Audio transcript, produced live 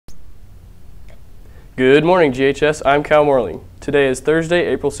Good morning, GHS. I'm Cal Morling. Today is Thursday,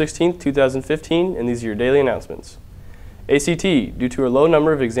 April 16th, 2015, and these are your daily announcements. ACT, due to a low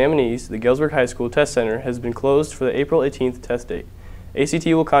number of examinees, the Galesburg High School Test Center has been closed for the April 18th test date. ACT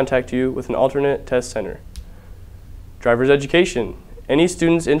will contact you with an alternate test center. Driver's education. Any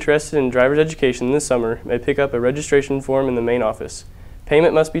students interested in driver's education this summer may pick up a registration form in the main office.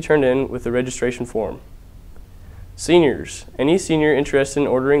 Payment must be turned in with the registration form. Seniors. Any senior interested in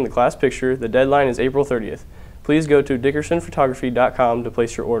ordering the class picture, the deadline is April 30th. Please go to dickersonphotography.com to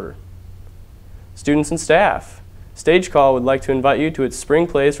place your order. Students and staff. Stage Call would like to invite you to its spring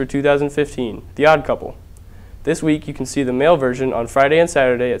plays for 2015, The Odd Couple. This week you can see the male version on Friday and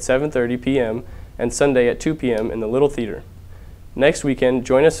Saturday at 7:30 p.m. and Sunday at 2 p.m. in the Little Theater. Next weekend,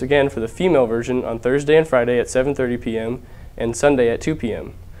 join us again for the female version on Thursday and Friday at 7:30 p.m. and Sunday at 2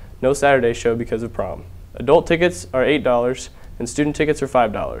 p.m. No Saturday show because of prom. Adult tickets are $8 and student tickets are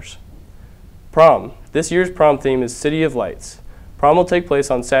 $5. Prom. This year's prom theme is City of Lights. Prom will take place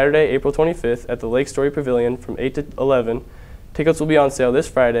on Saturday, April 25th at the Lake Story Pavilion from 8 to 11. Tickets will be on sale this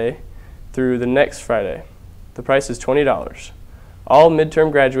Friday through the next Friday. The price is $20. All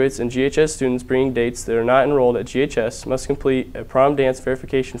midterm graduates and GHS students bringing dates that are not enrolled at GHS must complete a prom dance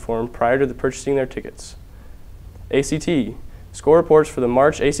verification form prior to purchasing their tickets. ACT. Score reports for the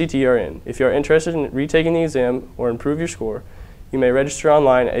March ACT are in. If you are interested in retaking the exam or improve your score, you may register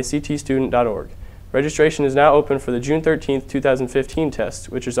online at actstudent.org. Registration is now open for the June 13th, 2015 test,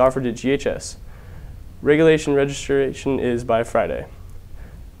 which is offered at GHS. Regulation registration is by Friday.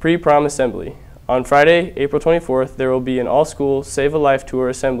 Pre-prom assembly. On Friday, April 24th, there will be an all-school Save a Life Tour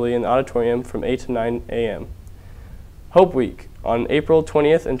assembly in the auditorium from 8 to 9 a.m. Hope Week. On April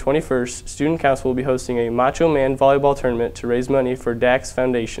 20th and 21st, Student Council will be hosting a Macho Man volleyball tournament to raise money for DAX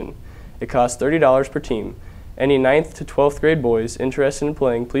Foundation. It costs $30 per team. Any 9th to 12th grade boys interested in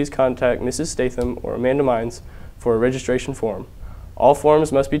playing, please contact Mrs. Statham or Amanda Mines for a registration form. All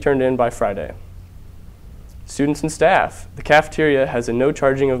forms must be turned in by Friday. Students and staff. The cafeteria has a no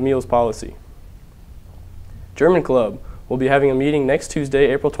charging of meals policy. German Club will be having a meeting next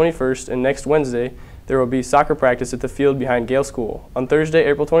Tuesday, April 21st, and next Wednesday, there will be soccer practice at the field behind Gale School. On Thursday,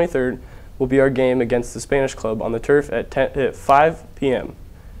 April 23rd, will be our game against the Spanish Club on the turf at 5 p.m.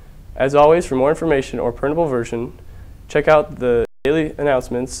 As always, for more information or printable version, check out the daily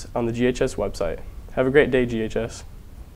announcements on the GHS website. Have a great day, GHS.